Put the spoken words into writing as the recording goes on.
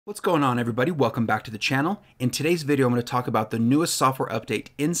What's going on, everybody? Welcome back to the channel. In today's video, I'm going to talk about the newest software update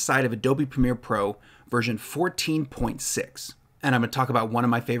inside of Adobe Premiere Pro version 14.6. And I'm going to talk about one of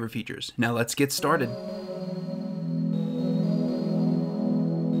my favorite features. Now let's get started.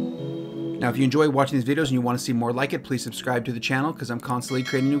 Now, if you enjoy watching these videos and you want to see more like it, please subscribe to the channel because I'm constantly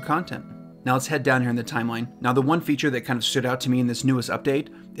creating new content. Now let's head down here in the timeline. Now the one feature that kind of stood out to me in this newest update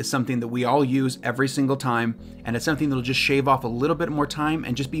is something that we all use every single time, and it's something that'll just shave off a little bit more time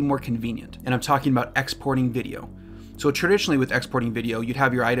and just be more convenient. And I'm talking about exporting video. So traditionally with exporting video, you'd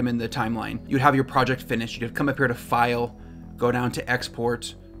have your item in the timeline, you'd have your project finished, you'd come up here to File, go down to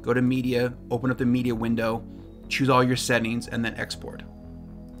Export, go to Media, open up the Media window, choose all your settings, and then export.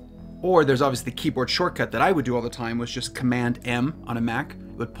 Or there's obviously the keyboard shortcut that I would do all the time was just Command M on a Mac.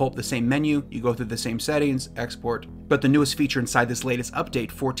 It would pull up the same menu, you go through the same settings, export. But the newest feature inside this latest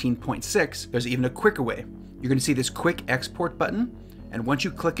update, 14.6, there's even a quicker way. You're going to see this quick export button, and once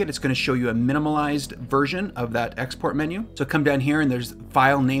you click it, it's going to show you a minimalized version of that export menu. So come down here and there's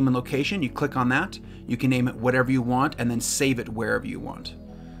File, Name, and Location. You click on that. You can name it whatever you want and then save it wherever you want.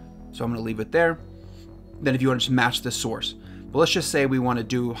 So I'm going to leave it there. Then if you want to just match the source. But let's just say we want to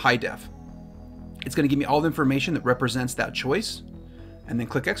do high def. It's going to give me all the information that represents that choice, and then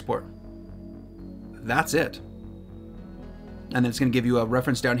click export. That's it. And then it's going to give you a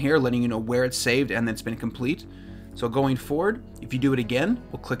reference down here letting you know where it's saved and that it's been complete. So going forward, if you do it again,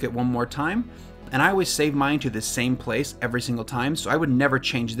 we'll click it one more time. And I always save mine to the same place every single time, so I would never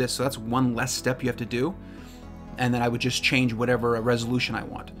change this. So that's one less step you have to do. And then I would just change whatever resolution I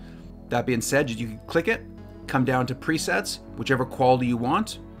want. That being said, you can click it, come down to presets, whichever quality you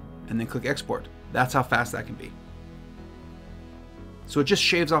want, and then click export. That's how fast that can be. So it just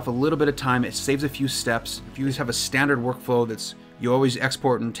shaves off a little bit of time. It saves a few steps. If you just have a standard workflow that's you always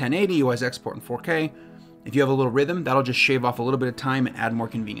export in 1080, you always export in 4K. If you have a little rhythm, that'll just shave off a little bit of time and add more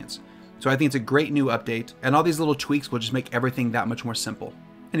convenience. So I think it's a great new update, and all these little tweaks will just make everything that much more simple.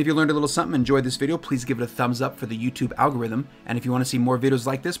 And if you learned a little something, enjoyed this video, please give it a thumbs up for the YouTube algorithm. And if you want to see more videos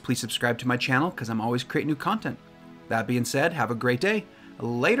like this, please subscribe to my channel because I'm always creating new content. That being said, have a great day.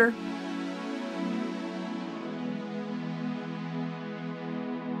 Later.